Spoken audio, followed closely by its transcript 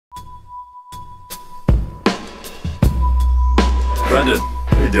Brendan,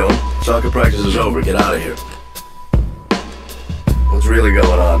 what are you doing? Soccer practice is over. Get out of here. What's really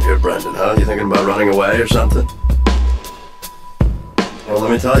going on here, Brendan, huh? You thinking about running away or something? Well, let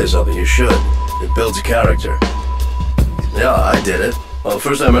me tell you something. You should. It builds character. Yeah, I did it. Well, the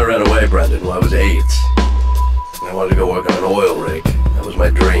first time I ran away, Brendan, when I was 8. I wanted to go work on an oil rig. That was my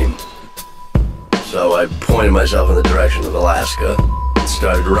dream. So I pointed myself in the direction of Alaska and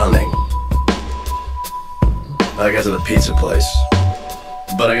started running. I got to the pizza place,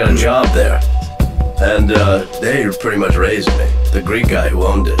 but I got a job there. And they pretty much raised me, the Greek guy who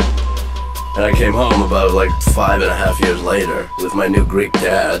owned it. And I came home about like 5.5 years later with my new Greek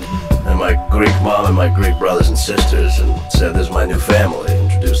dad and my Greek mom and my Greek brothers and sisters, and said, "This is my new family."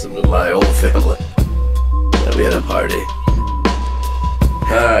 Introduced them to my old family. And we had a party.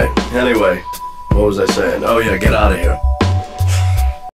 Alright, anyway, what was I saying? Oh yeah, get out of here.